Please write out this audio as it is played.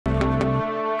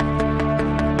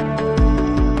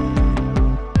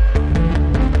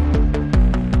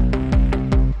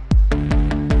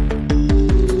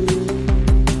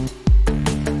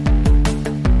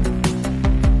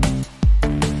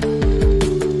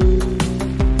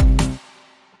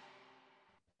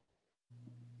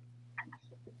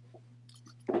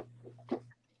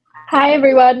Hi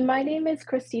everyone, my name is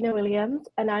Christina Williams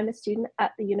and I'm a student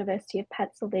at the University of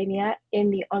Pennsylvania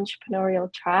in the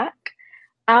entrepreneurial track.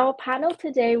 Our panel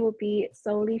today will be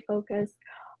solely focused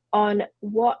on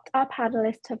what our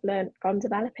panelists have learned from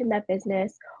developing their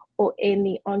business or in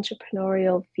the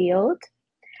entrepreneurial field.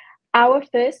 Our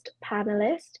first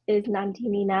panelist is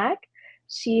Nandini Nag.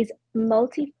 She's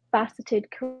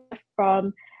multifaceted career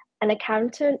from an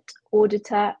accountant,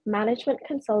 auditor, management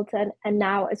consultant, and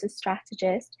now as a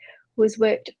strategist, who has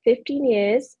worked 15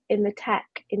 years in the tech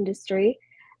industry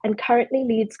and currently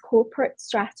leads corporate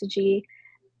strategy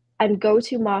and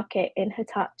go-to-market in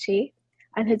Hitachi,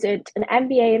 and has earned an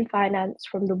MBA in finance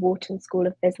from the Wharton School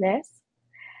of Business.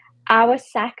 Our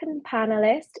second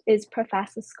panelist is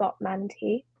Professor Scott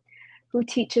Mantie, who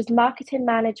teaches marketing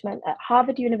management at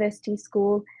Harvard University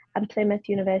School and Plymouth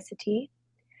University.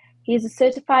 He is a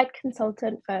certified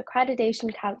consultant for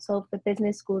Accreditation Council for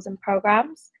Business Schools and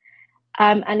Programs,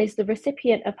 and is the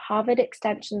recipient of Harvard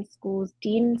Extension School's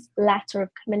Dean's Letter of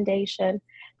Commendation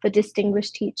for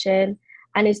Distinguished Teaching,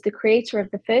 and is the creator of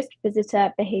the first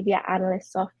visitor behavior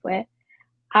analyst software.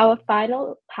 Our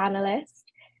final panelist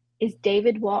is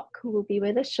David Wolk, who will be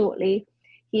with us shortly.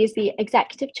 He is the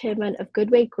executive chairman of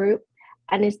Goodway Group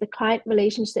and is the client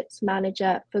relationships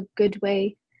manager for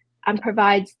Goodway and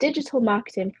provides digital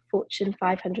marketing for Fortune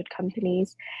 500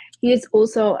 companies. He is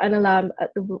also an alum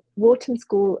at the Wharton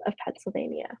School of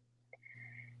Pennsylvania.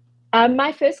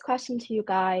 My first question to you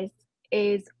guys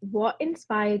is, what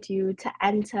inspired you to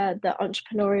enter the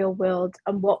entrepreneurial world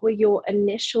and what were your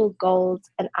initial goals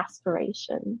and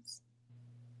aspirations?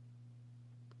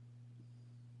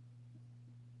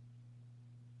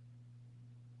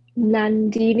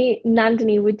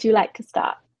 Nandini, would you like to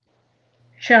start?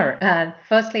 Sure.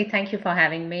 Firstly, thank you for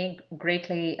having me.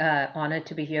 Greatly honored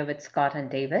to be here with Scott and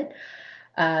David.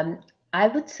 I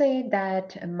would say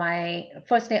that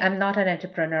firstly, I'm not an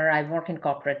entrepreneur. I work in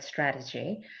corporate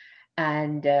strategy.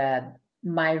 And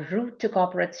my route to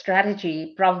corporate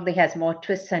strategy probably has more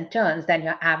twists and turns than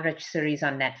your average series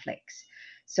on Netflix.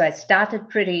 So I started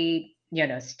pretty,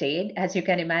 staid, as you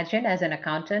can imagine, as an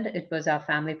accountant. It was our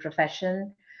family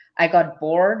profession. I got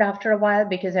bored after a while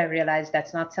because I realized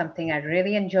that's not something I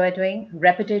really enjoy doing.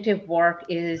 Repetitive work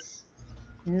is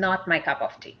not my cup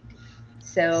of tea.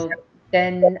 So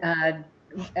then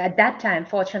at that time,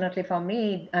 fortunately for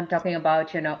me, I'm talking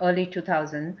about, early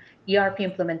 2000, ERP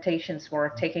implementations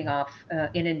were taking off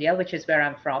in India, which is where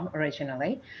I'm from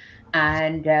originally.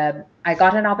 And I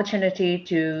got an opportunity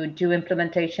to do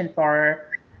implementation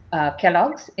for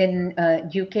Kellogg's in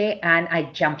UK, and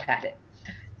I jumped at it.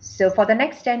 So for the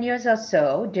next 10 years or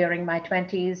so, during my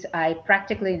 20s, I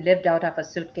practically lived out of a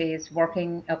suitcase,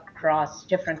 working across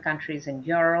different countries in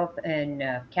Europe,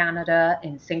 in Canada,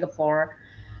 in Singapore,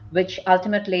 which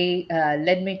ultimately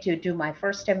led me to do my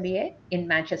first MBA in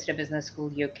Manchester Business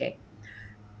School, UK.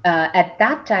 At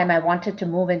that time, I wanted to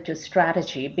move into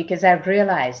strategy because I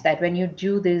realized that when you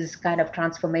do these kind of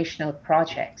transformational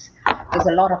projects, there's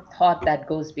a lot of thought that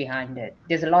goes behind it.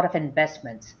 There's a lot of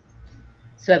investments.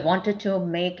 So I wanted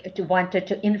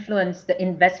to influence the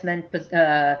investment,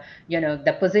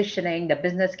 the positioning, the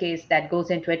business case that goes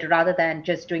into it, rather than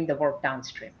just doing the work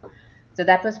downstream. So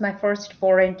that was my first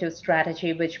foray into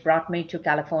strategy, which brought me to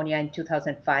California in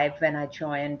 2005 when I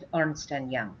joined Ernst &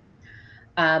 Young.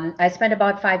 I spent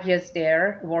about 5 years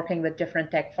there working with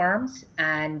different tech firms,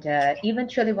 and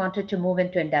eventually wanted to move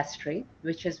into industry,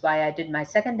 which is why I did my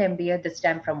second MBA, this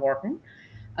time from Wharton.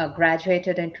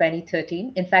 Graduated in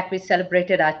 2013. In fact, we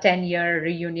celebrated our 10-year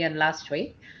reunion last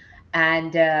week.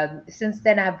 And since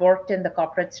then, I've worked in the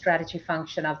corporate strategy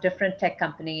function of different tech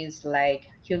companies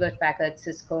like Hewlett Packard,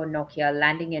 Cisco, Nokia,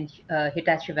 landing in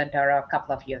Hitachi Vantara a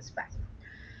couple of years back.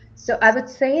 So I would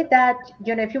say that,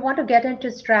 if you want to get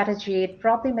into strategy, it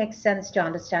probably makes sense to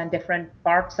understand different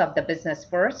parts of the business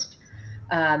first,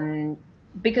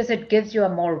 because it gives you a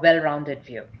more well-rounded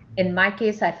view. In my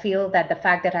case, I feel that the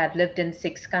fact that I've lived in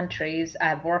 6 countries,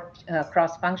 I've worked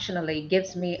cross-functionally,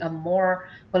 gives me a more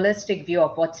holistic view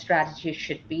of what strategy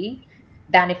should be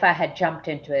than if I had jumped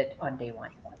into it on day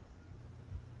one.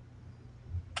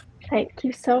 Thank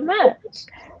you so much.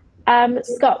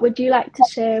 Scott, would you like to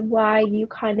share why you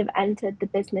kind of entered the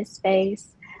business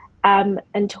space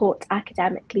and taught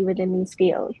academically within these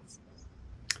fields?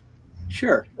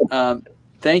 Sure.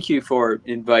 Thank you for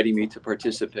inviting me to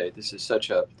participate. This is such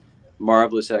a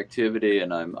marvelous activity,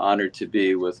 and I'm honored to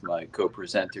be with my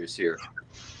co-presenters here.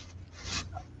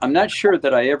 I'm not sure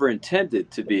that I ever intended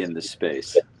to be in this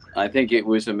space. I think it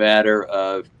was a matter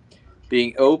of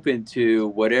being open to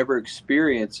whatever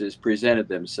experiences presented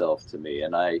themselves to me.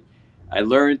 And I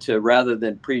learned to, rather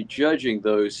than prejudging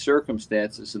those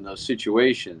circumstances and those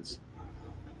situations,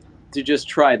 to just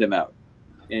try them out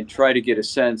and try to get a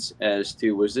sense as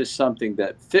to, was this something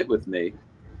that fit with me,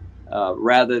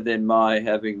 rather than my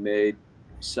having made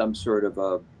some sort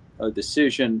of a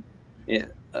decision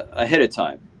ahead of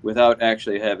time without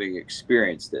actually having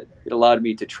experienced it. It allowed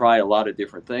me to try a lot of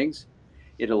different things.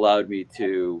 It allowed me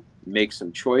to make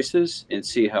some choices and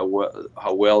see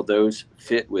how well those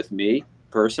fit with me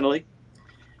personally.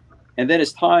 And then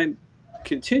as time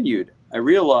continued, I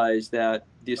realized that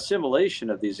the assimilation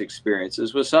of these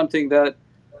experiences was something that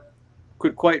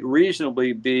could quite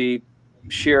reasonably be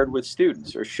shared with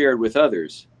students or shared with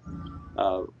others.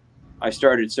 I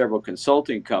started several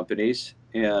consulting companies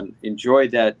and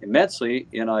enjoyed that immensely.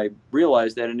 And I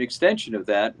realized that an extension of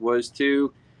that was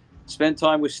to spend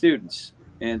time with students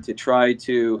and to try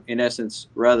to, in essence,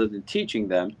 rather than teaching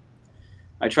them,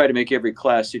 I try to make every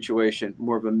class situation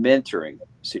more of a mentoring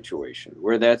situation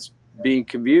where that's being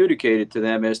communicated to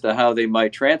them as to how they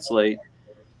might translate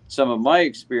some of my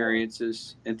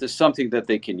experiences into something that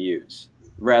they can use,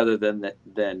 rather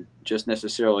than just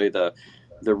necessarily the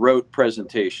rote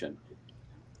presentation.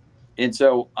 And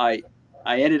so I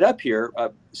ended up here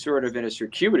sort of in a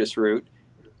circuitous route,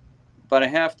 but I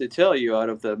have to tell you, out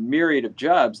of the myriad of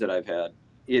jobs that I've had,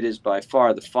 it is by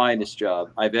far the finest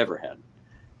job I've ever had.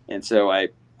 And so I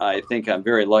think I'm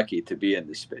very lucky to be in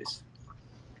this space.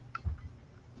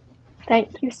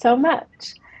 Thank you so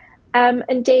much.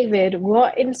 And David,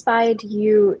 what inspired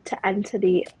you to enter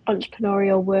the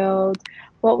entrepreneurial world?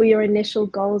 What were your initial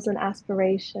goals and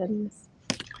aspirations?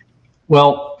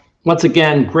 Well, once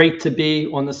again, great to be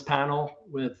on this panel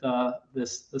with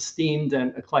this esteemed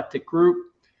and eclectic group.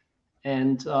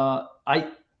 And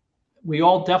we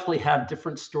all definitely have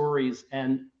different stories,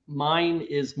 and mine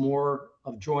is more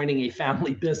of joining a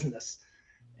family business.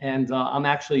 And I'm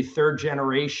actually third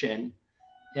generation.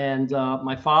 And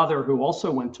my father, who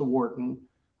also went to Wharton,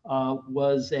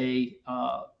 was a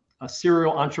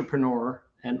serial entrepreneur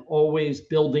and always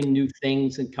building new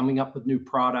things and coming up with new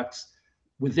products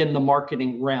within the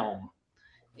marketing realm.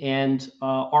 And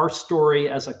our story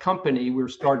as a company, we were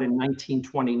started in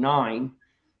 1929.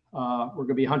 We're going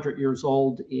to be 100 years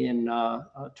old in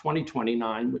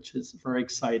 2029, which is very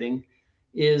exciting.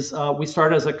 Is we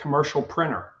started as a commercial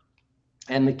printer.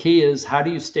 And the key is, how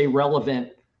do you stay relevant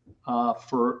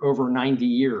for over 90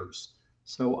 years?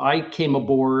 So I came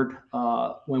aboard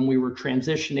when we were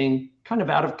transitioning kind of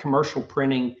out of commercial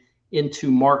printing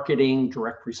into marketing,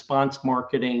 direct response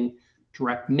marketing,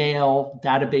 direct mail,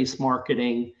 database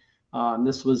marketing.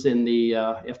 This was in the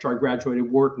after I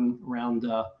graduated Wharton around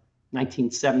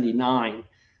 1979.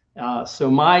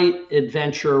 So my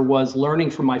adventure was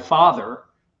learning from my father,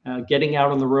 getting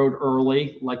out on the road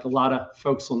early, like a lot of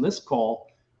folks on this call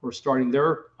were starting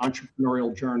their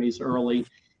entrepreneurial journeys early,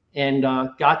 and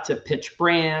got to pitch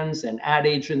brands and ad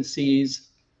agencies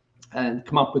and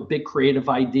come up with big creative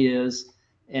ideas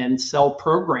and sell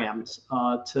programs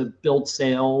to build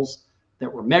sales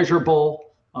that were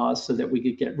measurable so that we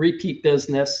could get repeat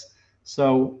business.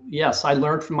 So yes, I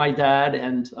learned from my dad,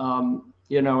 and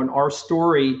in our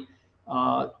story,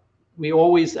 we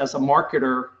always, as a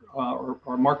marketer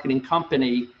or marketing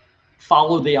company,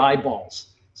 follow the eyeballs.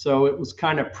 So it was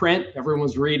kind of print, everyone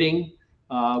was reading.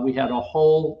 We had a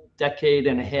whole decade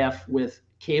and a half with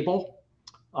cable,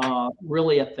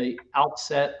 really at the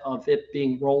outset of it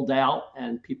being rolled out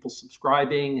and people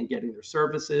subscribing and getting their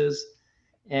services.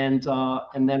 And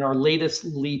then our latest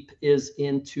leap is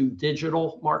into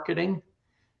digital marketing,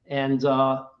 and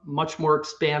much more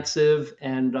expansive,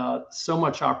 and so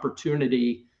much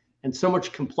opportunity and so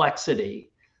much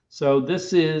complexity. So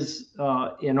this is,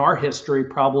 in our history,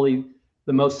 probably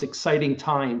the most exciting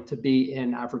time to be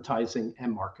in advertising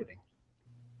and marketing.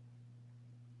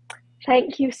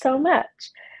 Thank you so much.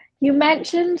 You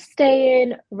mentioned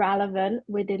staying relevant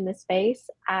within the space,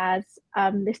 as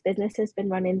this business has been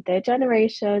running third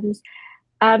generations.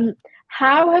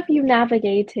 How have you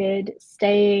navigated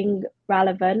staying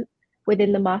relevant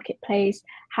within the marketplace?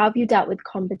 How have you dealt with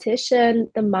competition,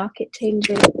 the market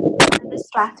changes, and the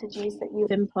strategies that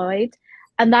you've employed?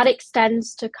 And that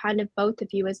extends to kind of both of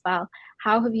you as well.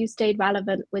 How have you stayed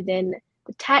relevant within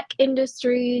the tech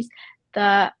industries,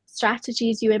 the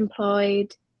strategies you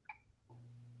employed?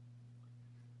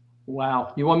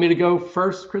 Wow. You want me to go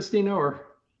first, Christina, or?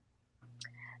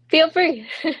 Feel free.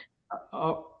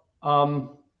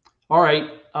 All right.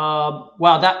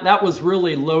 Wow, that was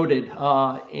really loaded,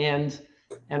 and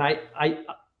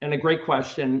a great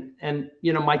question. And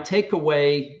my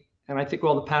takeaway, and I think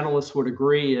all the panelists would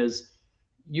agree, is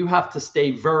you have to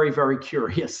stay very, very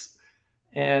curious,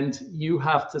 and you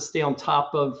have to stay on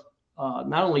top of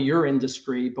not only your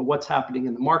industry, but what's happening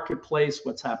in the marketplace,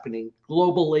 what's happening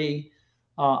globally.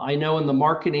 I know in the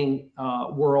marketing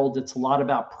world, it's a lot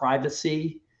about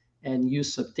privacy and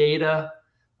use of data.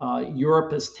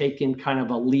 Europe has taken kind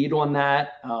of a lead on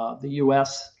that. The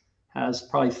US has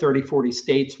probably 30, 40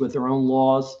 states with their own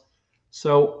laws.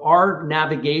 So our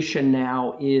navigation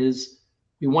now is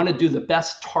we want to do the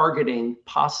best targeting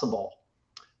possible,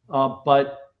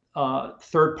 but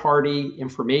third-party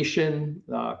information,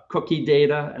 cookie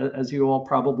data, as you all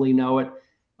probably know it,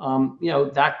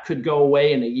 that could go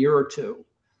away in a year or two.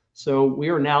 So we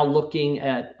are now looking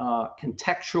at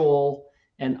contextual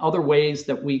and other ways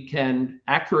that we can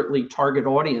accurately target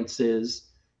audiences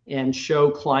and show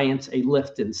clients a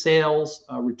lift in sales,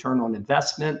 a return on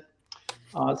investment.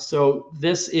 So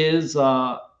this is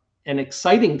an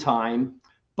exciting time,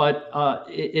 but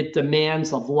it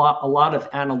demands a lot of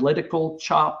analytical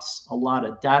chops, a lot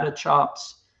of data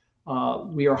chops.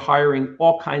 We are hiring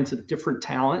all kinds of different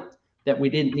talent that we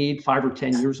didn't need 5 or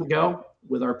 10 years ago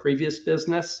with our previous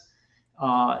business.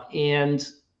 And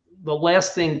the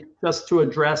last thing, just to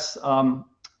address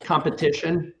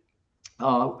competition,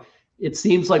 it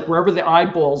seems like wherever the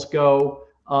eyeballs go,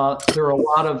 there are a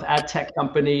lot of ad tech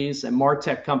companies and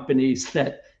martech companies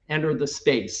that enter the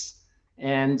space.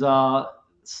 And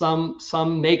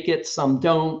some make it, some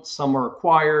don't, some are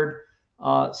acquired.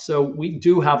 So we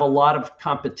do have a lot of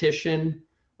competition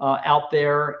out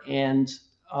there, and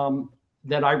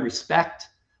that I respect.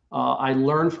 I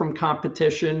learn from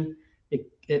competition.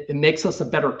 It makes us a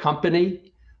better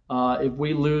company. If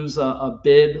we lose a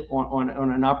bid on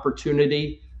an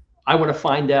opportunity, I want to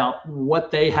find out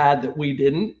what they had that we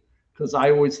didn't, because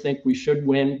I always think we should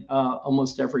win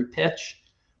almost every pitch.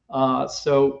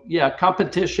 So yeah,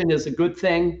 competition is a good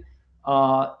thing.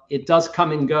 It does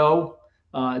come and go.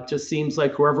 It just seems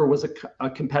like whoever was a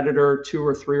competitor 2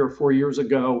 or 3 or 4 years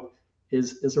ago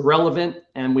is irrelevant,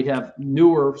 and we have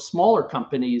newer, smaller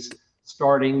companies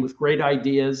starting with great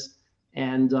ideas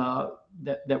and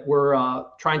that we're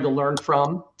trying to learn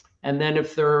from. And then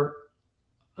if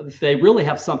they really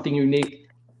have something unique,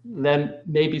 then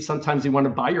maybe sometimes you want to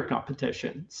buy your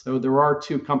competition. So there are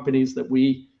 2 companies that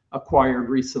we acquired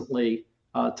recently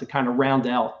to kind of round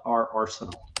out our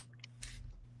arsenal.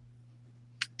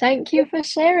 Thank you for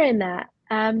sharing that.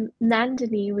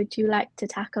 Nandini, would you like to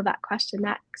tackle that question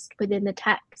next within the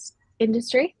tech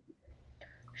industry?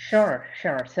 Sure.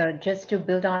 So just to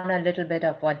build on a little bit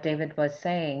of what David was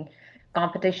saying,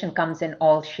 competition comes in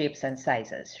all shapes and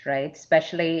sizes, right?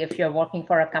 Especially if you're working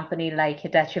for a company like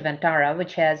Hitachi Vantara,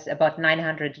 which has about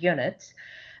 900 units.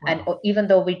 Wow. And even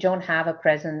though we don't have a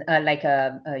presence,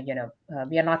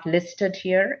 we are not listed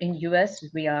here in US,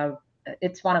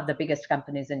 it's one of the biggest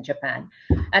companies in Japan.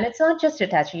 And it's not just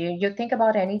Hitachi. You think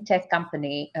about any tech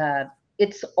company,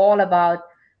 it's all about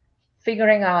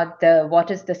figuring out what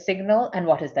is the signal and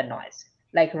what is the noise.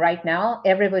 Like right now,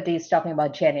 everybody is talking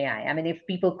about Gen AI. I mean, if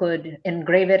people could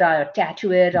engrave it or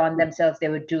tattoo it on themselves, they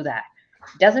would do that.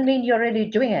 Doesn't mean you're really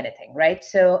doing anything, right?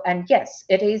 So, and yes,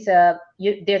 it is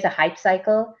there's a hype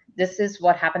cycle. This is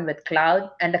what happened with cloud,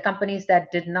 and the companies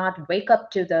that did not wake up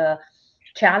to the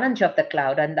challenge of the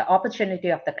cloud and the opportunity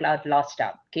of the cloud lost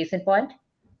out. Case in point,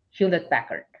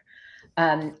 Hewlett-Packard.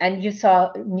 And you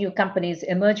saw new companies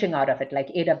emerging out of it, like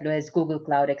AWS, Google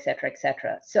Cloud, et cetera, et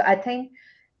cetera. So I think,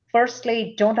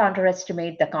 firstly, don't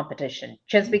underestimate the competition.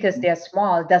 Just because they're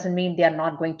small doesn't mean they're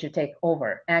not going to take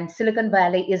over. And Silicon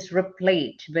Valley is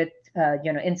replete with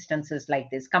instances like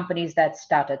this, companies that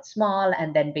started small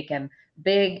and then became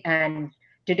big and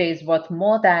today is worth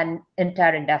more than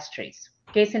entire industries.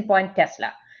 Case in point,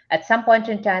 Tesla. At some point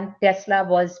in time, Tesla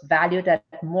was valued at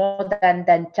more than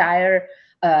the entire,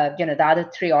 the other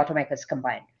 3 automakers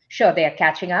combined. Sure, they are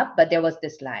catching up, but there was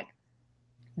this lag.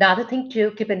 The other thing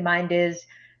to keep in mind is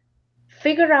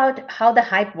figure out how the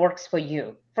hype works for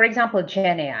you. For example,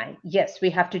 Gen AI. Yes, we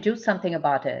have to do something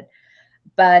about it,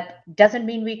 but doesn't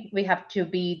mean we have to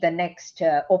be the next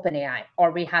OpenAI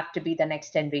or we have to be the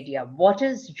next NVIDIA. What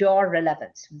is your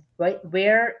relevance?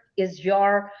 Where is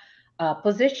your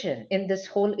position in this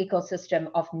whole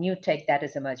ecosystem of new tech that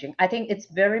is emerging? I think it's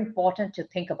very important to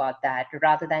think about that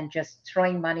rather than just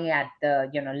throwing money at the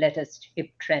latest hip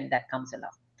trend that comes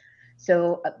along.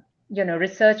 So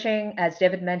researching, as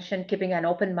David mentioned, keeping an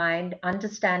open mind,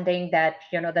 understanding that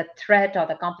the threat or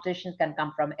the competition can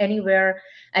come from anywhere,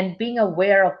 and being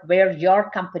aware of where your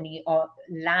company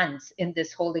lands in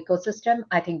this whole ecosystem.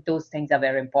 I think those things are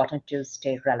very important to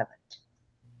stay relevant.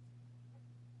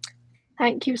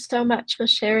 Thank you so much for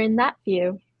sharing that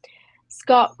view.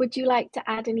 Scott, would you like to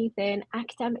add anything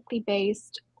academically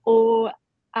based or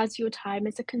as your time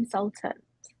as a consultant?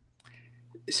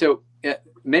 So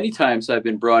many times I've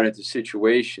been brought into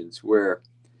situations where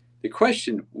the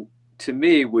question to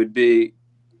me would be,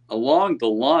 along the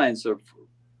lines of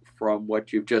from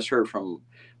what you've just heard from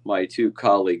my two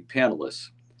colleague panelists,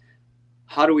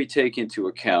 how do we take into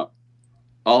account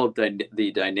all of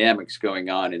the dynamics going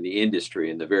on in the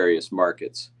industry in the various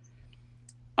markets?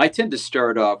 I tend to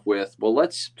start off with, well,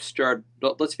 let's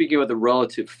begin with a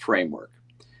relative framework.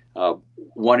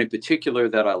 One in particular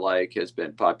that I like has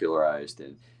been popularized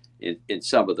in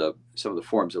some of the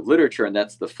forms of literature, and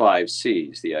that's the 5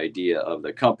 C's, the idea of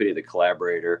the company, the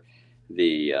collaborator,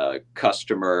 the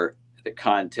customer, the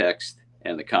context,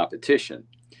 and the competition.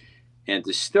 And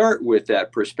to start with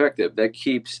that perspective, that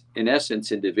keeps, in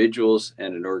essence, individuals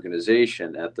and an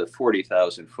organization at the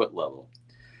 40,000 foot level,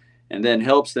 and then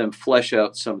helps them flesh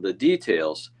out some of the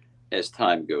details as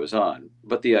time goes on.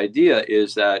 But the idea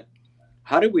is that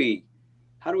how do we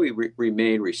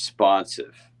remain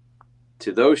responsive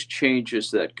to those changes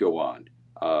that go on?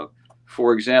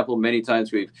 For example, many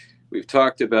times we've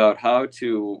talked about how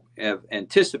to have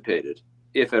anticipated,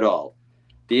 if at all,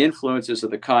 the influences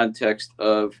of the context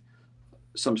of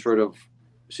some sort of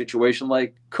situation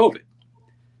like COVID.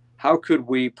 How could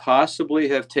we possibly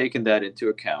have taken that into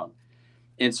account?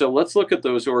 And so let's look at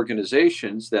those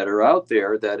organizations that are out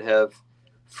there that have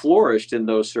flourished in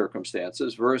those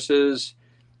circumstances versus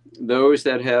those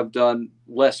that have done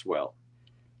less well.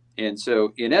 And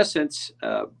so in essence,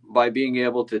 by being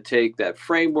able to take that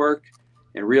framework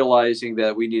and realizing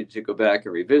that we needed to go back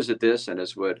and revisit this, and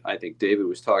as what I think David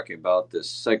was talking about, this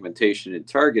segmentation and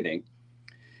targeting,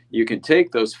 you can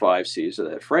take those 5 C's of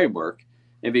that framework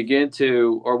and begin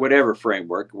to, or whatever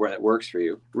framework where that works for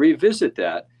you, revisit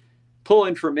that, pull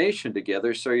information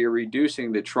together so you're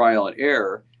reducing the trial and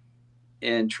error,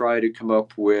 and try to come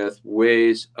up with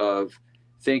ways of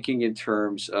thinking in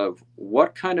terms of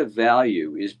what kind of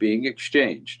value is being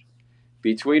exchanged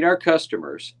between our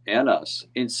customers and us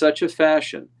in such a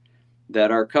fashion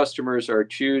that our customers are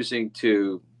choosing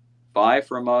to buy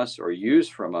from us or use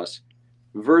from us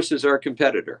versus our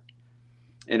competitor.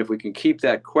 And if we can keep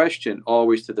that question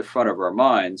always to the front of our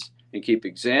minds and keep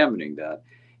examining that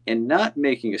and not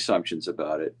making assumptions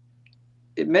about it,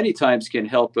 it many times can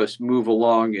help us move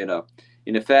along in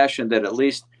a fashion that at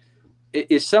least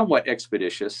is somewhat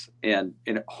expeditious and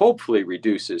hopefully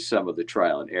reduces some of the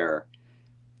trial and error,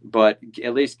 but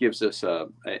at least gives us a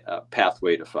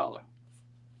pathway to follow.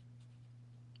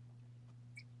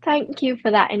 Thank you for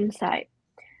that insight.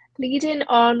 Leading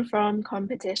on from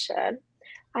competition,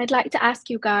 I'd like to ask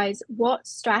you guys, what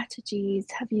strategies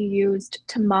have you used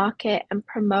to market and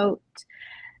promote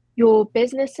your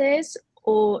businesses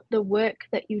or the work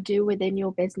that you do within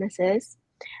your businesses?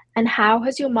 And how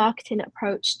has your marketing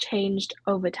approach changed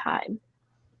over time?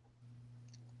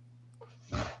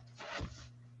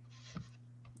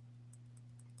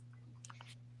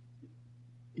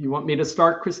 You want me to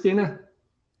start, Christina?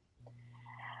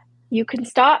 You can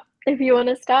start if you want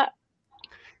to start.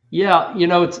 Yeah,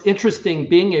 it's interesting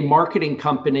being a marketing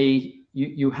company,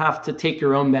 you have to take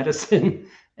your own medicine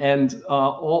and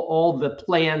all the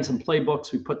plans and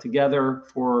playbooks we put together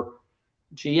for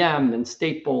GM and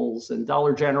Staples and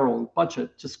Dollar General and a bunch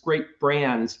of just great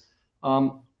brands.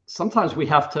 Sometimes we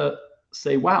have to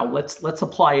say, wow, let's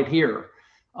apply it here.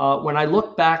 When I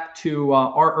look back to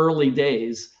our early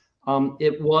days,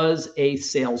 it was a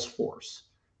sales force.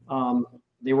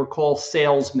 They were called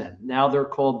salesmen. Now they're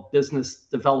called business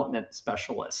development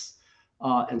specialists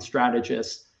and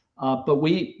strategists. But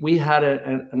we had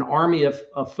an army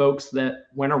of folks that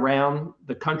went around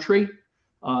the country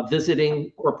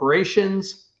visiting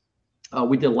corporations.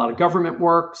 We did a lot of government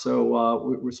work.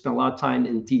 So we spent a lot of time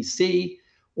in DC,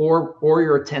 or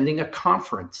you're attending a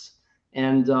conference.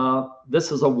 And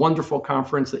this is a wonderful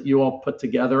conference that you all put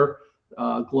together,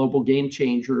 Global Game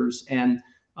Changers. And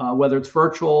whether it's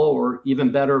virtual or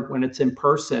even better when it's in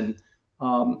person,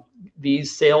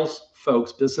 these sales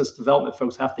folks, business development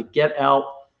folks have to get out,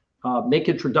 make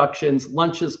introductions,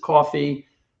 lunches, coffee,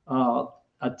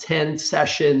 attend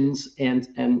sessions, and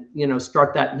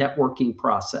start that networking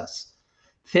process.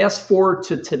 Fast forward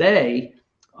to today,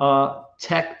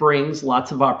 tech brings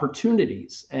lots of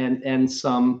opportunities and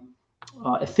some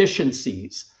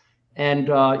efficiencies. And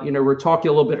we're talking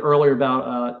a little bit earlier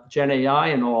about Gen AI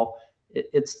and all.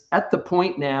 It's at the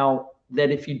point now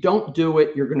that if you don't do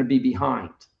it, you're going to be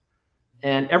behind.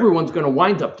 And everyone's going to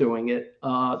wind up doing it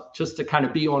just to kind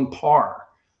of be on par.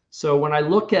 So when I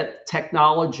look at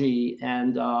technology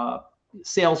and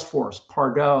Salesforce,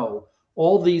 Pardot,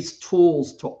 all these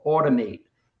tools to automate,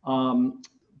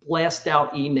 blast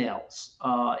out emails,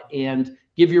 and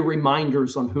give you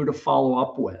reminders on who to follow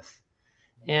up with.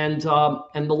 And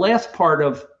the last part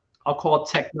of, I'll call it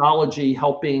technology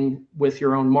helping with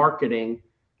your own marketing,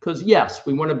 because yes,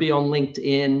 we want to be on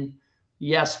LinkedIn,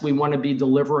 yes, we want to be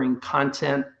delivering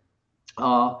content,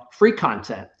 free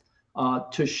content,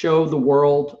 to show the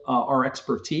world our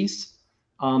expertise,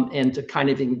 and to kind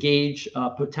of engage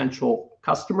potential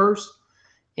customers.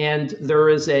 And there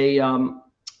is a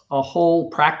whole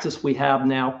practice we have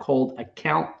now called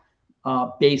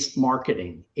account-based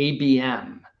marketing,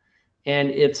 ABM.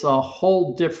 And it's a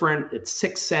whole different, it's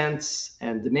 6 Sense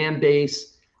and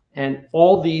demand-based and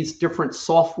all these different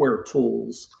software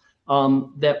tools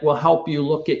that will help you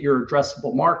look at your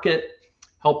addressable market,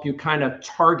 help you kind of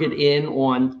target in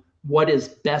on what is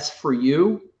best for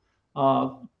you,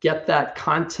 get that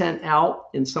content out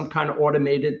in some kind of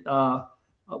automated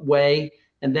way,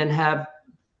 and then have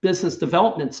business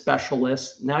development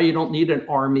specialists. Now you don't need an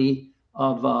army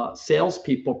of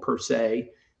salespeople per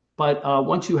se, but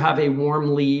once you have a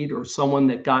warm lead or someone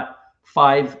that got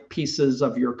 5 pieces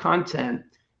of your content,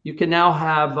 you can now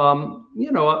have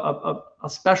a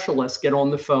specialist get on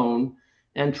the phone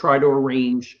and try to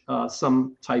arrange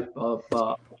some type of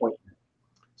appointment.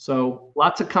 So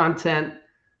lots of content,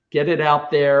 get it out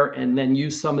there, and then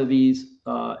use some of these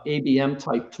ABM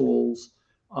type tools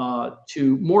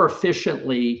to more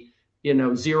efficiently,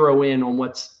 zero in on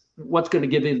what's going to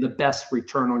give you the best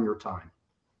return on your time.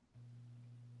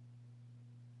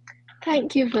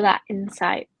 Thank you for that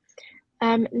insight.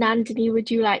 Nandini,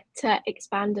 would you like to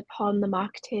expand upon the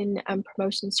marketing and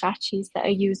promotion strategies that are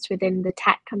used within the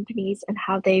tech companies and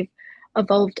how they've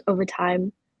evolved over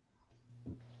time?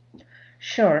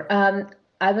 Sure.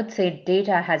 I would say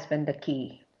data has been the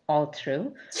key all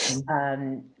through.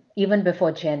 Even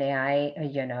before Gen AI,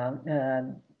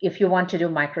 if you want to do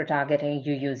micro-targeting,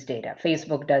 you use data.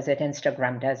 Facebook does it,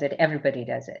 Instagram does it, everybody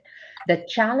does it. The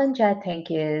challenge, I think,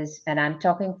 is, and I'm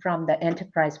talking from the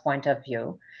enterprise point of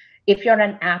view, if you're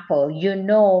an Apple, you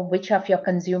know which of your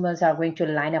consumers are going to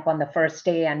line up on the first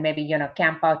day and maybe,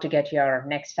 camp out to get your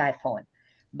next iPhone.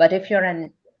 But if you're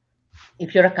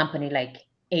a company like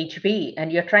HB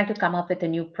and you're trying to come up with a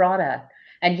new product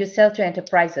and you sell to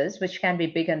enterprises, which can be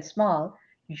big and small,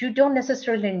 you don't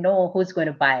necessarily know who's going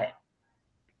to buy it.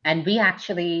 And we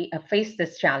actually face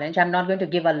this challenge. I'm not going to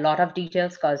give a lot of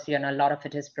details because a lot of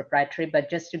it is proprietary, but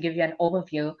just to give you an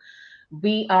overview,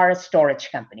 we are a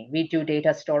storage company. We do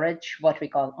data storage, what we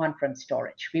call on-prem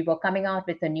storage. We were coming out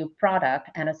with a new product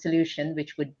and a solution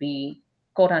which would be,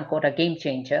 quote unquote, a game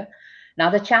changer. Now,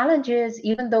 the challenge is,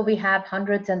 even though we have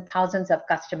hundreds and thousands of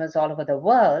customers all over the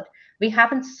world, we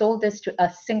haven't sold this to a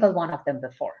single one of them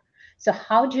before. So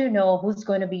how do you know who's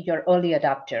going to be your early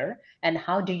adopter? And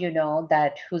how do you know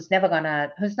that who's not going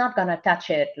to touch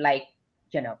it like,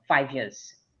 5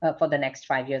 years, for the next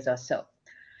 5 years or so?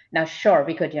 Now, sure,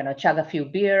 we could, chug a few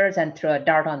beers and throw a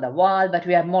dart on the wall, but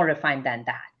we are more refined than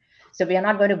that. So we are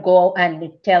not going to go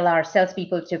and tell our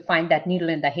salespeople to find that needle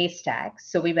in the haystack.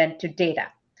 So we went to data.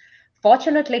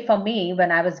 Fortunately for me,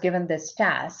 when I was given this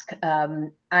task,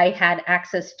 I had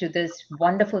access to this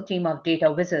wonderful team of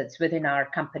data wizards within our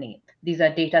company. These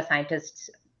are data scientists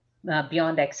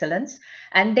beyond excellence,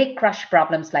 and they crush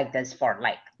problems like this for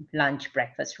like lunch,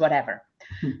 breakfast, whatever.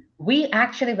 We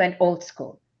actually went old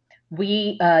school.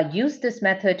 We used this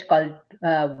method called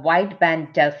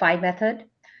wideband Delphi method,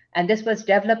 and this was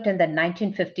developed in the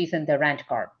 1950s in the Rand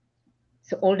Corp.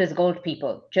 So old is gold,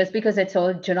 people. Just because it's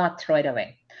old, do not throw it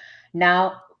away.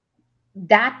 Now,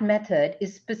 that method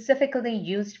is specifically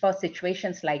used for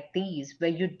situations like these where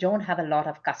you don't have a lot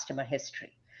of customer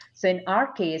history. So in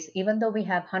our case, even though we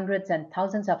have hundreds and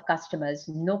thousands of customers,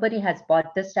 nobody has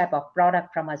bought this type of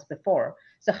product from us before.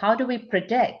 So how do we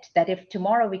predict that if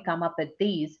tomorrow we come up with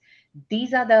these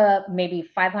are the maybe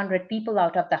 500 people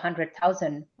out of the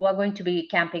 100,000 who are going to be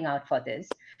camping out for this?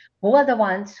 Who are the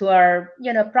ones who are,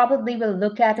 probably will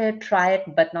look at it, try it,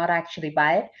 but not actually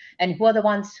buy it? And who are the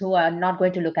ones who are not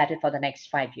going to look at it for the next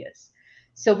 5 years?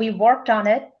 So we worked on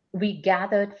it. We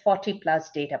gathered 40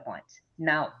 plus data points.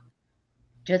 Now,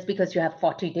 just because you have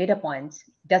 40 data points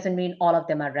doesn't mean all of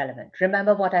them are relevant.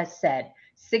 Remember what I said,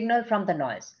 signal from the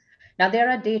noise. Now, there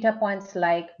are data points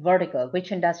like vertical,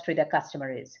 which industry the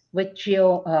customer is, which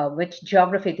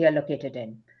geography they are located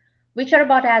in, which are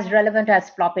about as relevant as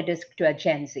floppy disk to a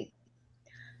Gen Z.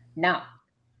 Now,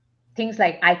 things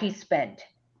like IT spend,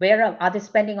 where are they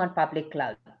spending on public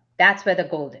cloud? That's where the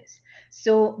gold is.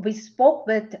 So we spoke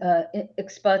with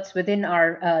experts within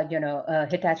our,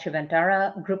 Hitachi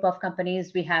Vantara group of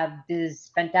companies. We have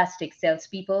these fantastic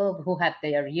salespeople who have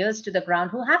their ears to the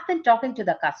ground, who have been talking to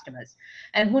the customers,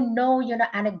 and who know,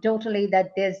 anecdotally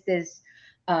that there's this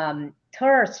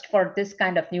thirst for this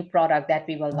kind of new product that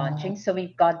we were launching. So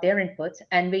we got their inputs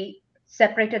and we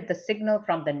separated the signal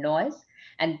from the noise.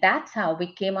 And that's how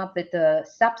we came up with a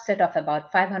subset of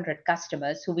about 500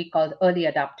 customers who we called early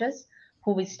adopters,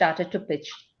 who we started to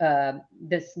pitch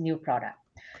this new product.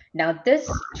 Now, this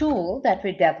tool that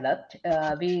we developed,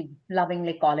 we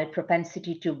lovingly call it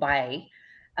propensity to buy.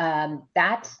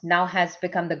 That now has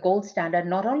become the gold standard,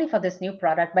 not only for this new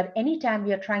product, but anytime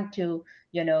we are trying to,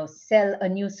 sell a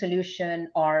new solution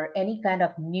or any kind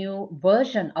of new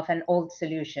version of an old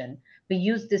solution, we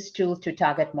use this tool to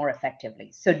target more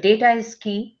effectively. So data is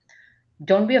key.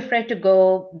 Don't be afraid to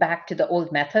go back to the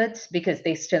old methods because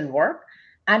they still work.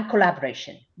 And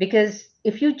collaboration, because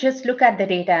if you just look at the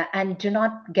data and do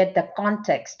not get the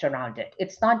context around it,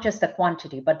 it's not just the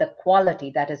quantity, but the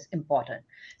quality that is important.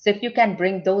 So if you can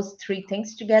bring those three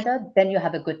things together, then you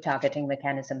have a good targeting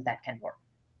mechanism that can work.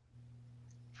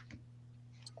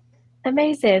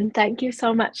 Amazing. Thank you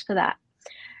so much for that.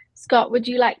 Scott, would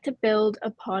you like to build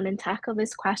upon and tackle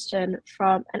this question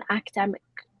from an academic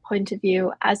point of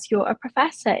view? As you're a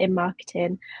professor in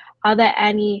marketing, are there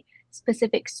any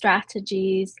specific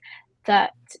strategies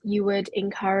that you would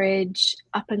encourage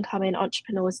up and coming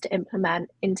entrepreneurs to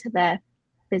implement into their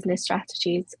business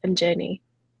strategies and journey?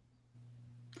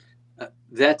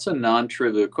 That's a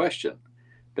non-trivial question,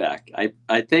 Beck.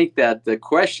 I think that the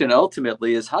question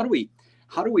ultimately is how do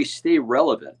we stay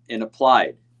relevant and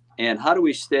applied, and how do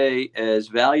we stay as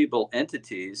valuable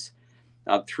entities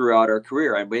throughout our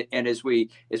career? And as we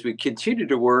continue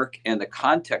to work and the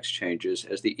context changes,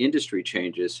 as the industry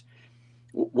changes,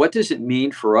 what does it mean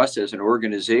for us as an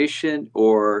organization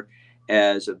or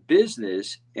as a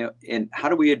business, and how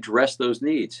do we address those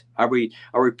needs? Are we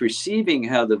perceiving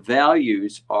how the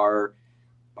values are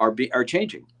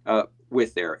changing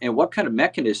with there, and what kind of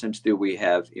mechanisms do we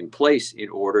have in place in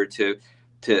order to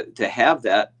have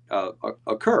that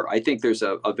occur? I think there's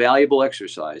a valuable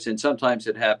exercise, and sometimes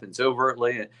it happens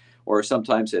overtly, or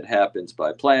sometimes it happens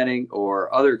by planning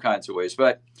or other kinds of ways.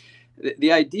 But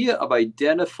the idea of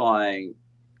identifying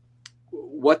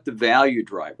what the value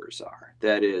drivers are,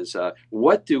 that is,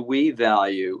 what do we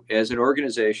value as an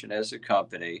organization, as a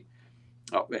company,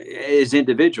 as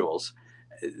individuals,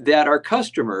 that our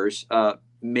customers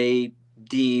may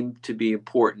deem to be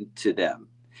important to them?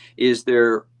 Is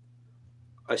there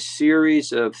a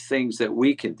series of things that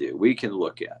we can do, we can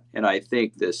look at? And I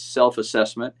think this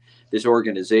self-assessment, this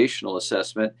organizational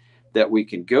assessment that we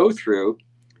can go through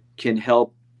can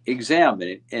help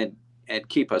examine and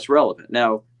keep us relevant.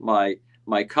 Now,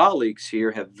 my colleagues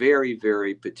here have very,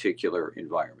 very particular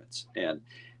environments, and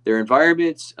their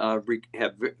environments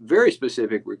have very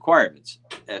specific requirements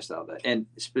as to that, and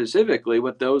specifically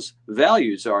what those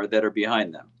values are that are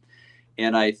behind them.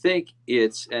 And I think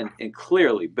and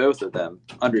clearly both of them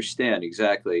understand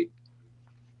exactly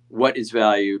what is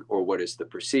valued, or what is the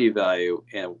perceived value,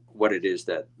 and what it is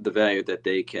that the value that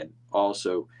they can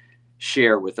also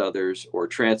share with others or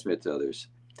transmit to others.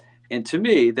 And to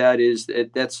me,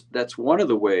 that's one of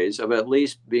the ways of at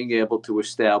least being able to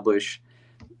establish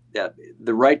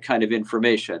the right kind of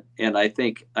information. And I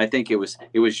think it was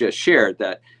just shared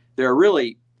that there are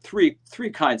really three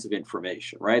kinds of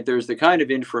information, right? There's the kind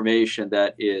of information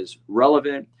that is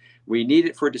relevant. We need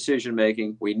it for decision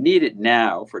making. We need it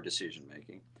now for decision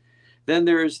making. Then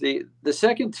there's the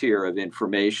second tier of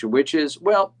information, which is,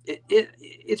 well,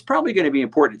 it's probably going to be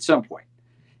important at some point.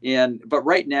 But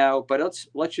right now, let's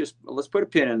put a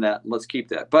pin in that. And let's keep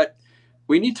that. But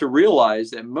we need to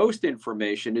realize that most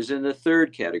information is in the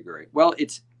third category. Well,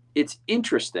 it's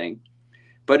interesting,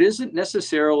 but isn't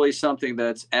necessarily something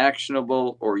that's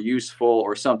actionable or useful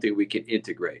or something we can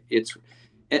integrate.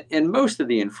 And most of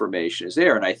the information is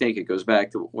there. And I think it goes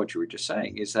back to what you were just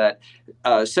saying, is that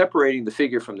separating the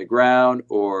figure from the ground,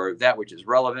 or that which is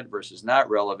relevant versus not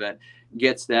relevant,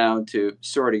 gets down to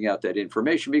sorting out that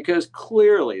information, because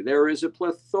clearly there is a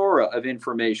plethora of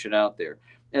information out there.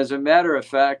 As a matter of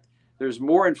fact, there's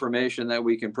more information that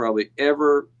we can probably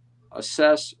ever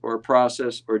assess or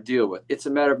process or deal with. It's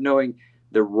a matter of knowing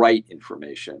the right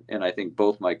information. And I think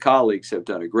both my colleagues have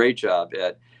done a great job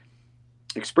at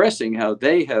expressing how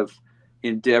they have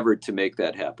endeavored to make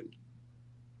that happen.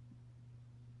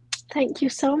 Thank you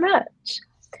so much.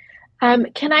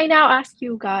 Can I now ask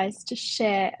you guys to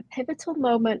share a pivotal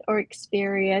moment or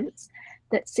experience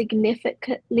that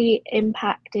significantly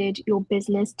impacted your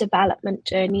business development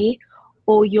journey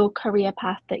or your career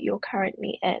path that you're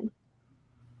currently in?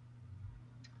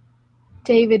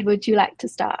 David, would you like to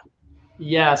start?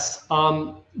 Yes,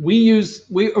 we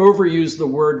overuse the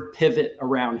word pivot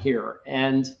around here,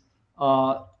 and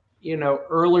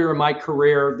earlier in my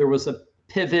career there was a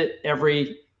pivot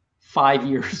every 5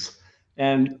 years,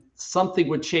 and something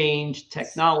would change,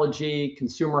 technology,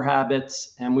 consumer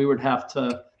habits, and we would have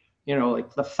to,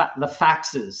 like the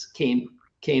faxes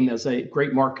came as a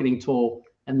great marketing tool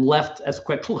and left as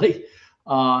quickly.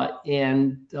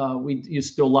 We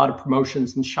used to do a lot of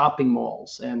promotions in shopping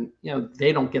malls, and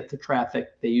they don't get the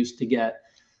traffic they used to get.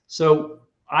 So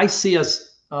I see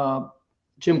us,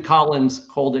 Jim Collins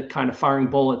called it kind of firing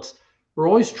bullets. We're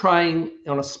always trying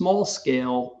on a small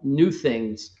scale new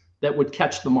things that would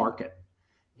catch the market.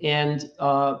 And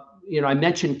I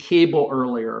mentioned cable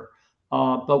earlier,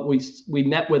 but we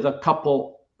met with a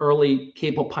couple early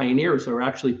cable pioneers that were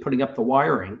actually putting up the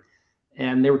wiring,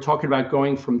 and they were talking about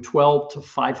going from 12 to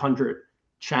 500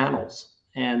 channels,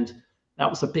 and that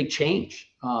was a big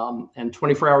change. And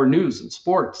 24-hour news and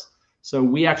sports. So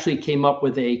we actually came up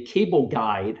with a cable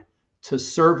guide to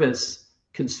service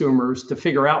consumers to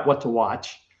figure out what to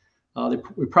watch.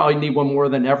 We probably need one more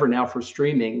than ever now for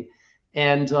streaming.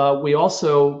 And we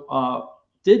also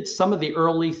did some of the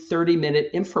early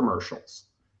 30-minute infomercials,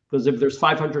 because if there's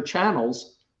 500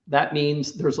 channels, that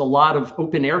means there's a lot of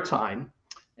open air time,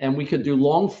 and we could do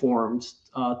long forms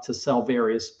to sell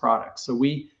various products. So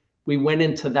we went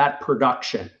into that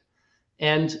production.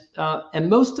 And so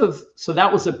that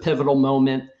was a pivotal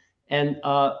moment. And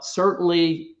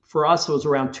certainly for us, it was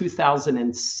around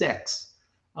 2006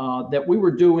 that we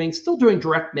were still doing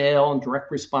direct mail and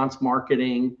direct response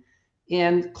marketing.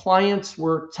 And clients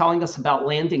were telling us about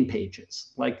landing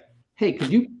pages. Like, hey,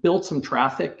 could you build some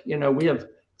traffic? We have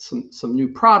some new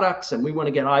products, and we want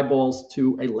to get eyeballs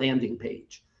to a landing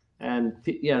page. And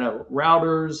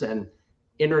routers and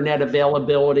internet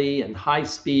availability and high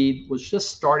speed was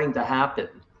just starting to happen.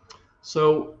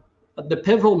 So the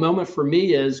pivotal moment for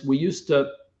me is we used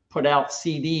to put out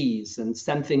CDs and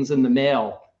send things in the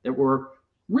mail that were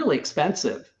really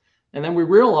expensive. And then we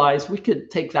realized we could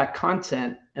take that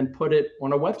content and put it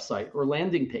on a website or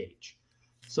landing page.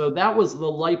 So that was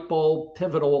the light bulb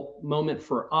pivotal moment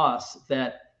for us,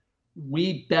 that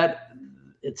we bet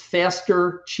it's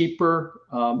faster, cheaper,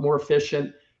 more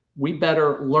efficient. We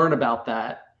better learn about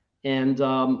that. And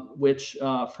which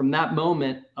from that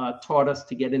moment taught us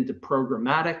to get into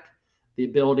programmatic, the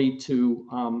ability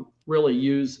to really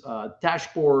use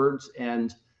dashboards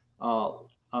and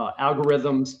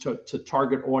algorithms to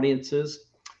target audiences.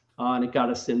 And it got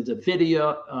us into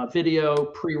video,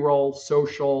 pre-roll,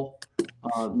 social,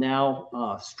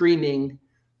 now streaming.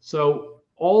 So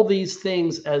all these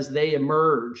things, as they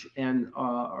emerge and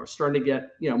are starting to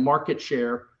get market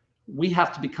share, we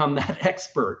have to become that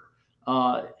expert.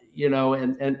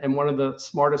 And one of the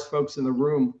smartest folks in the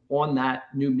room on that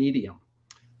new medium.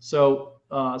 So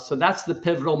that's the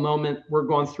pivotal moment we're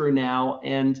going through now.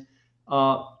 And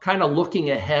kind of looking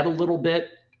ahead a little bit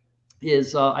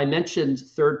is I mentioned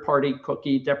third-party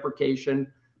cookie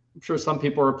deprecation. I'm sure some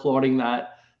people are applauding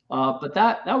that. But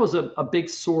that was a big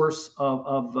source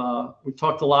of we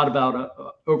talked a lot about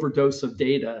a overdose of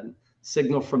data and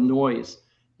signal from noise.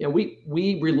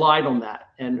 We relied on that,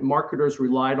 and marketers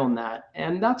relied on that,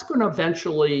 and that's going to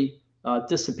eventually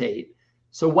dissipate.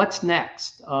 So what's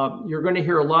next? You're going to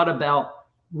hear a lot about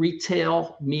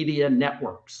retail media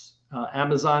networks.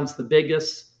 Amazon's the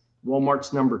biggest,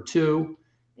 Walmart's number 2,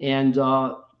 and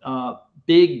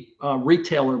big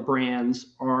retailer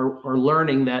brands are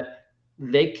learning that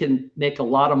they can make a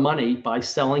lot of money by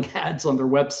selling ads on their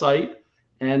website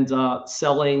and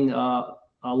selling a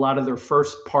lot of their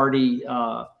first-party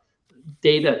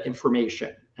data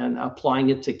information and applying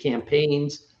it to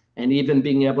campaigns, and even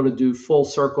being able to do full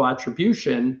circle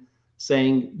attribution,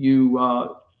 saying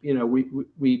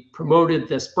we promoted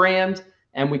this brand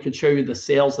and we could show you the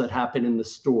sales that happen in the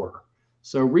store.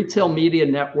 So retail media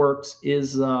networks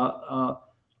is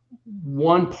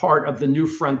one part of the new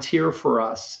frontier for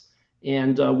us.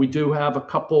 And we do have a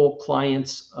couple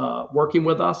clients working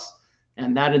with us,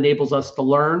 and that enables us to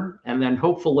learn and then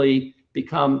hopefully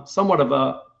become somewhat of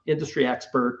a industry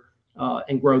expert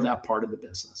and grow that part of the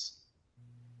business.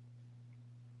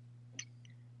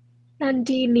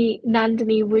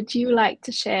 Nandini, would you like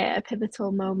to share a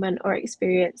pivotal moment or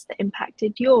experience that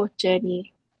impacted your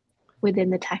journey within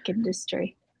the tech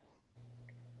industry?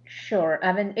 Sure.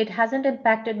 I mean, it hasn't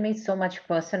impacted me so much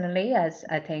personally as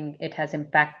I think it has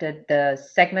impacted the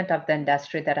segment of the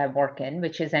industry that I work in,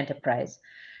 which is enterprise.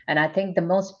 And I think the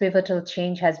most pivotal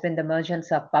change has been the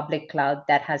emergence of public cloud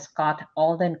that has caught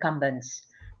all the incumbents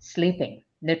sleeping,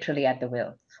 literally at the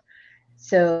wheel.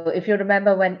 So if you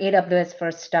remember when AWS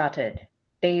first started,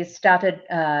 they started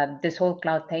this whole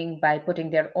cloud thing by putting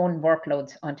their own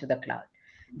workloads onto the cloud.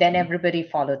 Then everybody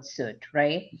followed suit,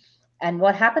 right? And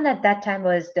what happened at that time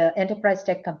was the enterprise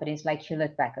tech companies like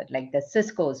Hewlett Packard, like the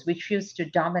Cisco's, which used to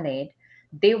dominate,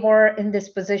 they were in this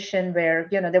position where,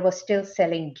 they were still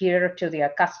selling gear to their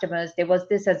customers. There was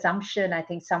this assumption, I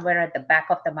think, somewhere at the back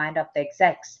of the mind of the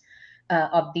execs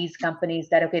of these companies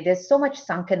that, okay, there's so much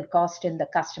sunken cost in the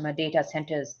customer data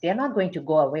centers. They're not going to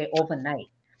go away overnight.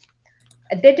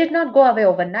 They did not go away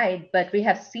overnight, but we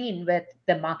have seen where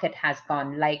the market has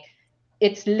gone. Like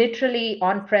it's literally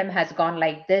on-prem has gone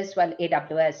like this while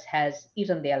AWS has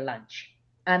eaten their lunch.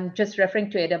 I'm just referring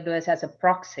to AWS as a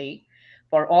proxy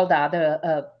for all the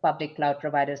other public cloud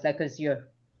providers like Azure,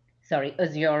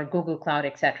 Google Cloud,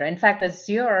 etc. In fact,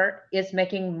 Azure is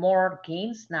making more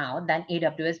gains now than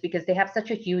AWS because they have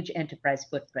such a huge enterprise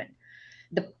footprint.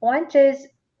 The point is,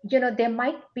 there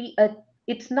might be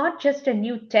it's not just a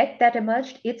new tech that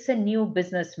emerged, it's a new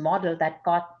business model that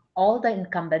caught all the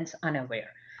incumbents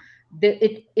unaware.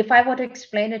 If I were to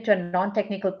explain it to a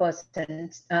non-technical person,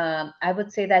 I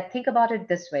would say that think about it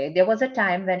this way. There was a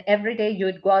time when every day you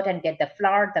would go out and get the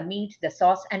flour, the meat, the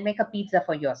sauce, and make a pizza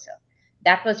for yourself.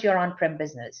 That was your on-prem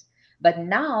business. But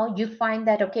now you find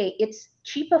that, okay, it's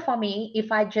cheaper for me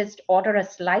if I just order a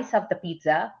slice of the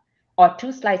pizza or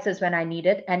two slices when I need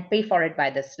it and pay for it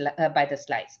by the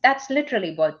slice. That's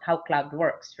literally how cloud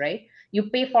works, right? You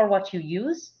pay for what you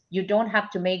use. You don't have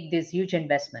to make these huge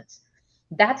investments.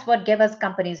 That's what gave us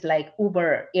companies like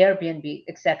Uber, Airbnb,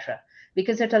 etc.,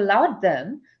 because it allowed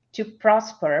them to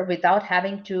prosper without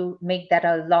having to make that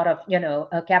a lot of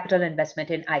a capital investment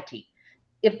in IT.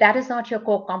 If that is not your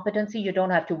core competency, you don't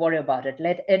have to worry about it.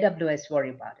 Let AWS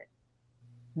worry about it.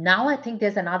 Now I think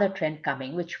there's another trend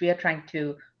coming, which we are trying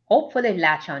to hopefully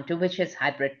latch onto, which is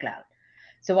hybrid cloud.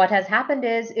 So what has happened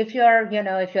is if you're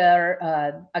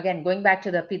again, going back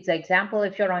to the pizza example,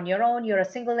 if you're on your own, you're a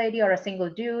single lady or a single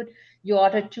dude, you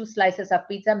order 2 slices of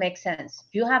pizza, makes sense.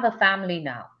 You have a family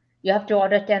now. You have to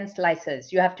order 10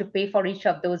 slices. You have to pay for each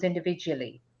of those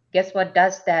individually. Guess what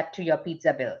does that to your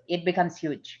pizza bill? It becomes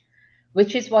huge,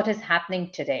 which is what is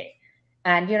happening today.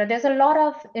 And there's a lot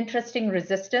of interesting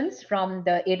resistance from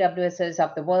the AWSs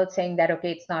of the world saying that,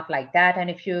 okay, it's not like that. And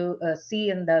if you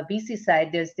see in the VC side,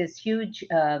 there's this huge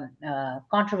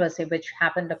controversy which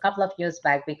happened a couple of years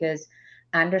back because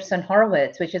Anderson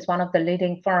Horowitz, which is one of the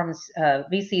leading firms,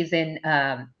 VCs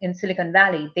in Silicon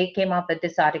Valley, they came up with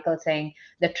this article saying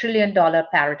the $1 trillion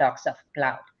paradox of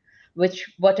cloud.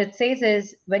 Which what it says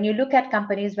is when you look at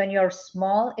companies, when you're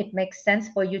small, it makes sense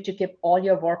for you to keep all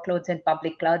your workloads in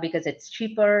public cloud because it's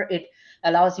cheaper, it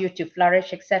allows you to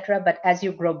flourish, etc. But as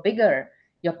you grow bigger,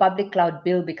 your public cloud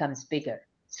bill becomes bigger.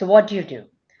 So what do?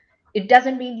 It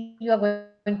doesn't mean you are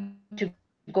going to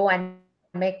go and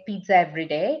make pizza every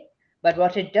day, but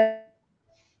what it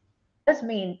does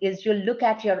mean is you look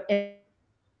at your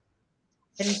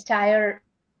entire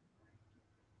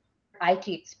IT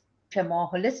expenditure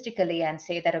more holistically and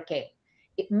say that, okay,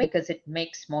 because it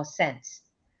makes more sense.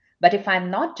 But if I'm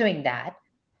not doing that,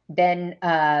 then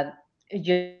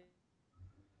it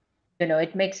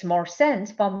makes more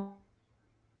sense for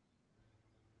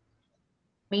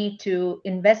me to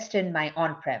invest in my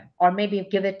on-prem or maybe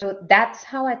give it to. That's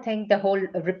how I think the whole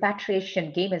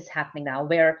repatriation game is happening now,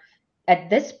 where at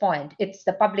this point it's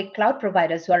the public cloud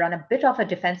providers who are on a bit of a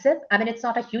defensive. I mean, it's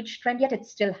not a huge trend yet, it's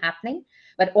still happening.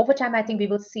 But over time, I think we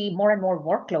will see more and more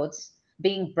workloads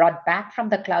being brought back from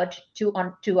the cloud to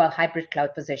a hybrid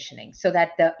cloud positioning, so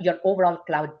that your overall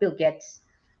cloud bill gets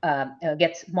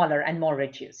smaller and more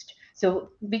reduced.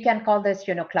 So we can call this,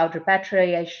 cloud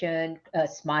repatriation,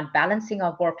 smart balancing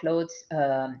of workloads,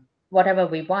 whatever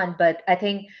we want. But I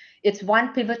think it's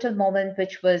one pivotal moment,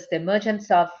 which was the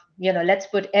emergence of, let's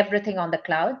put everything on the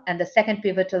cloud. And the second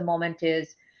pivotal moment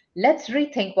is let's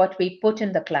rethink what we put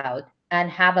in the cloud and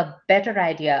have a better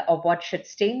idea of what should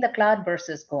stay in the cloud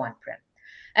versus go on-prem.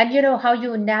 And how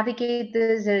you navigate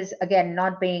this is, again,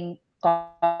 not being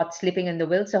caught sleeping in the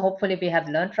wheel. So hopefully we have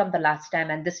learned from the last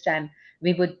time, and this time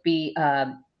we would be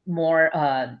more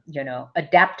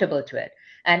adaptable to it.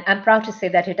 And I'm proud to say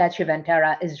that Hitachi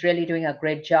Vantara is really doing a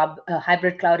great job.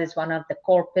 Hybrid cloud is one of the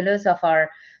core pillars of our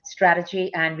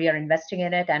strategy, and we are investing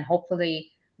in it. And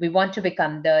hopefully we want to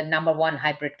become the number one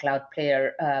hybrid cloud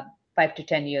player 5 to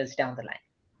 10 years down the line.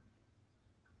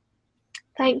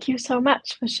 Thank you so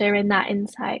much for sharing that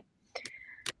insight.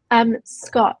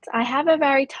 Scott, I have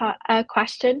a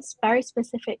question very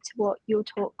specific to what your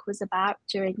talk was about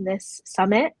during this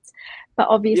summit, but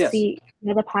obviously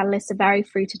the other panelists are very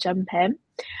free to jump in.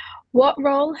 What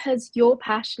role has your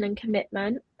passion and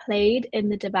commitment played in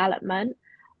the development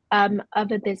of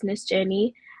a business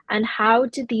journey, and how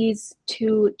do these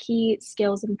two key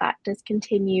skills and factors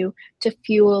continue to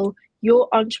fuel your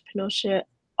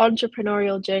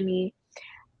entrepreneurial journey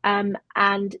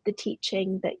and the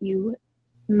teaching that you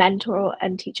mentor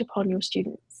and teach upon your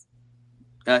students?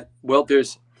 Well,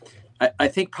 I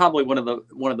think probably one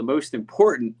of the most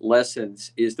important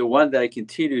lessons is the one that I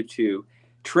continue to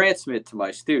transmit to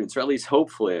my students, or at least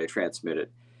hopefully I transmit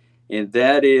it. And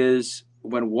that is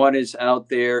when one is out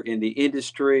there in the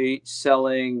industry,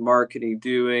 selling, marketing,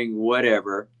 doing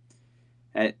whatever.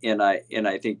 And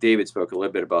I think David spoke a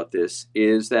little bit about this,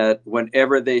 is that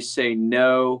whenever they say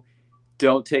no,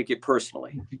 don't take it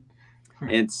personally.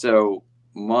 And so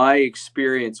my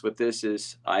experience with this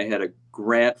is I had a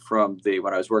grant from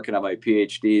when I was working on my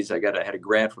PhDs, I had a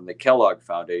grant from the Kellogg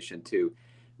Foundation to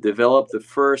develop the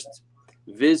first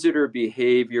visitor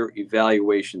behavior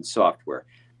evaluation software.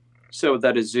 So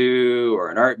that a zoo or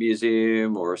an art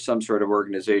museum or some sort of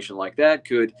organization like that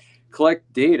could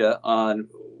collect data on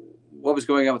what was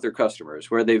going on with their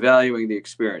customers, were they valuing the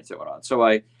experience that went on. So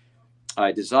I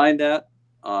designed that,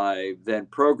 I then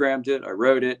programmed it, I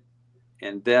wrote it,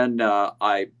 and then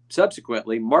I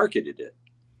subsequently marketed it.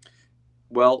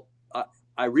 Well,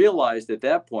 I realized at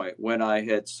that point, when I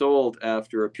had sold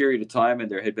after a period of time,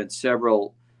 and there had been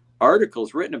several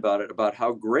articles written about it, about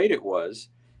how great it was,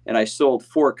 and I sold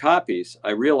 4 copies,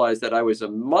 I realized that I was a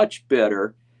much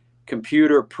better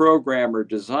computer programmer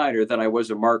designer than I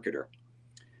was a marketer.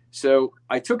 So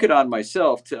I took it on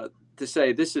myself to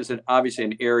say this is obviously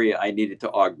an area I needed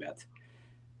to augment.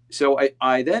 So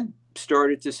I then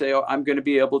started to say, oh, I'm going to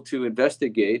be able to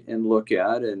investigate and look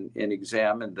at and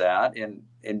examine that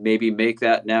and maybe make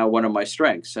that now one of my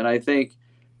strengths. And I think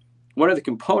one of the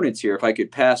components here, if I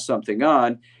could pass something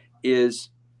on, is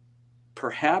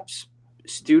perhaps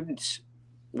students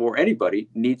or anybody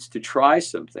needs to try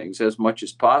some things as much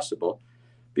as possible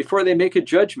before they make a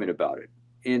judgment about it,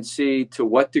 and see to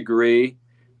what degree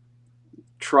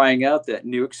trying out that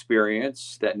new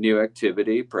experience, that new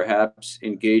activity, perhaps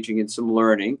engaging in some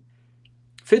learning,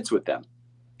 fits with them.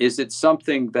 Is it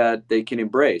something that they can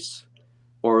embrace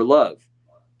or love?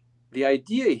 The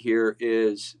idea here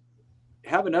is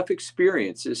have enough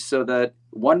experiences so that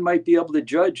one might be able to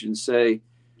judge and say,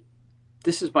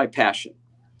 this is my passion.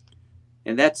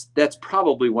 And that's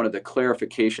probably one of the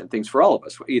clarification things for all of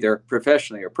us, either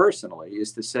professionally or personally,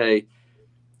 is to say,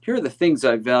 here are the things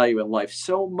I value in life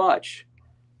so much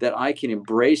that I can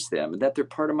embrace them and that they're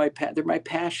part of they're my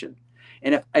passion.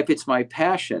 And if it's my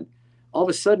passion, all of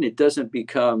a sudden it doesn't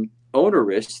become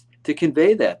onerous to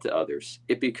convey that to others.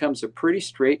 It becomes a pretty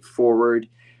straightforward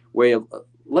way of,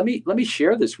 let me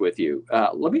share this with you.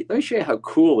 Let me show you how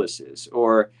cool this is.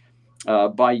 Or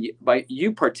by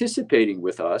you participating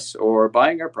with us or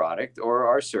buying our product or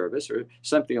our service or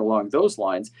something along those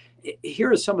lines,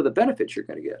 here are some of the benefits you're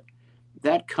going to get.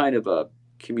 That kind of a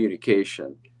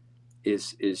communication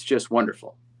is just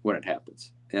wonderful when it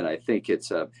happens. And I think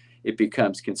it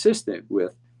becomes consistent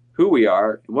with who we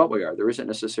are and what we are. There isn't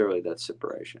necessarily that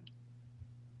separation.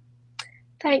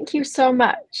 Thank you so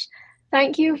much.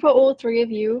 Thank you for all 3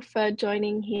 of you for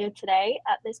joining here today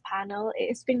at this panel.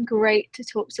 It's been great to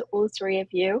talk to all 3 of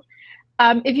you.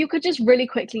 If you could just really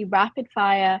quickly rapid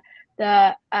fire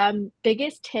the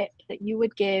biggest tip that you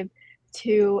would give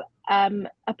to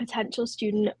a potential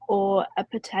student or a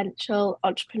potential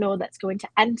entrepreneur that's going to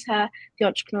enter the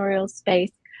entrepreneurial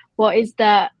space, what is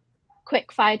the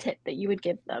quick fire tip that you would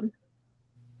give them?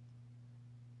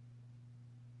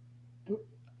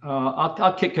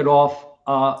 I'll kick it off.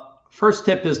 First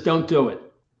tip is don't do it.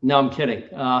 No, I'm kidding.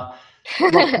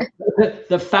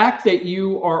 The fact that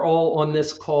you are all on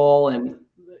this call and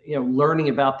learning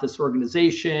about this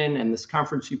organization and this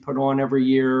conference you put on every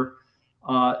year,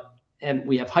 and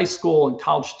we have high school and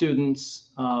college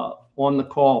students on the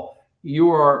call,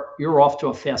 you're off to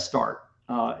a fast start.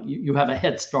 You have a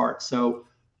head start. So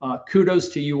kudos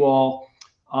to you all.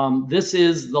 This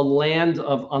is the land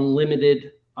of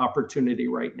unlimited opportunity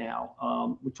right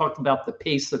now. We talked about the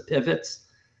pace of pivots.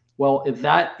 Well, if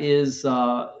that is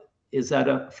at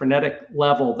a frenetic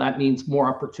level, that means more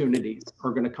opportunities are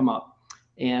going to come up,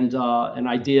 and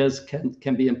ideas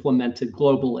can be implemented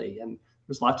globally, and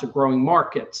there's lots of growing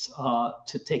markets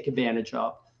to take advantage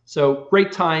of. So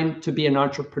great time to be an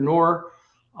entrepreneur.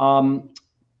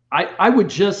 I would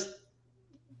just,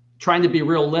 trying to be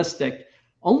realistic,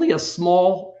 only a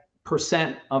small %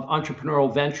 of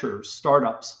entrepreneurial ventures,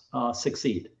 startups,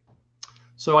 succeed.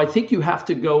 So I think you have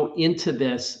to go into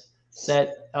this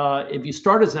that if you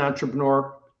start as an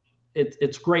entrepreneur,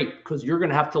 it's great because you're going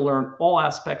to have to learn all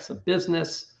aspects of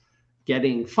business,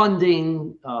 getting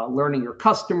funding, learning your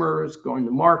customers, going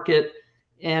to market,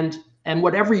 and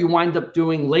whatever you wind up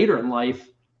doing later in life,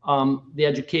 the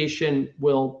education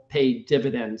will pay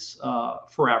dividends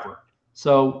forever.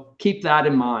 So keep that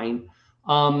in mind.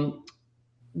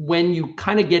 When you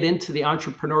kind of get into the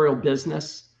entrepreneurial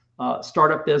business,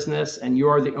 startup business, and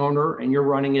you're the owner and you're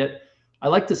running it, I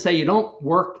like to say you don't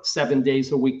work 7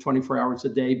 days a week, 24 hours a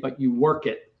day, but you work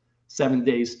it 7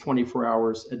 days, 24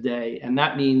 hours a day. And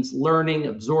that means learning,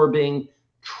 absorbing,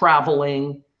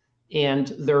 traveling. And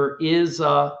there is,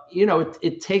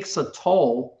 it takes a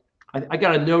toll. I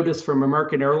got a notice from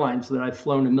American Airlines that I've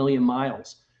flown 1 million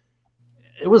miles.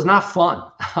 It was not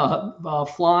fun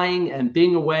flying and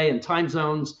being away in time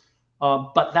zones,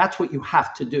 but that's what you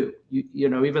have to do.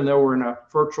 Even though we're in a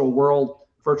virtual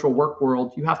work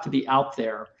world, you have to be out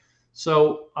there.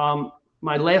 So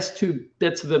my last 2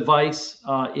 bits of advice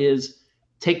is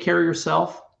take care of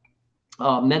yourself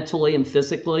mentally and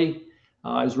physically.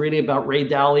 I was reading about Ray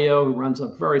Dalio, who runs a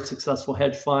very successful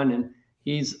hedge fund, and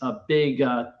he's a big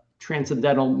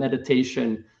transcendental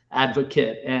meditation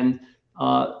advocate. And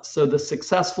so the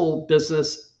successful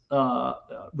business,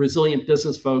 resilient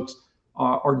business folks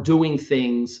are doing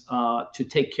things to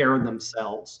take care of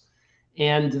themselves.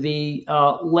 And the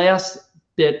last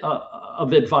bit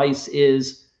of advice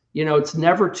is, it's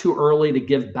never too early to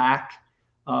give back.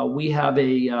 We have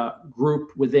a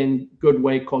group within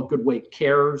Goodway called Goodway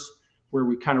Cares, where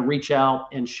we kind of reach out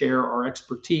and share our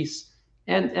expertise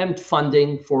and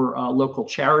funding for local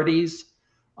charities.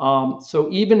 So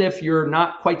even if you're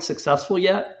not quite successful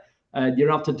yet, you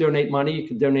don't have to donate money, you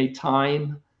can donate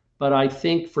time. But I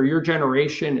think for your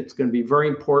generation, it's going to be very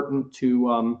important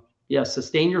to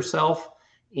sustain yourself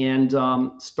and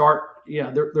start.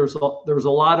 There's a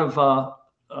lot of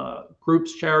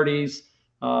groups, charities,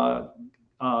 GMOs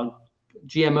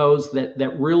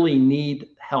that really need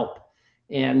help.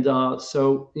 And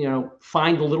so,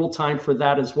 find a little time for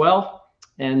that as well,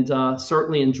 and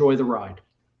certainly enjoy the ride.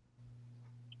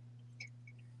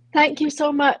 Thank you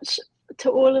so much to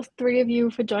all of 3 of you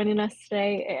for joining us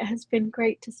today. It has been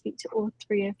great to speak to all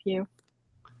 3 of you.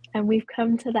 And we've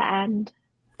come to the end.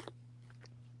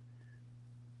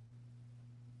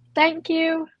 Thank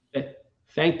you.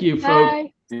 Thank you, Bye.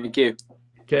 folks. Thank you.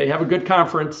 Okay, have a good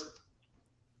conference.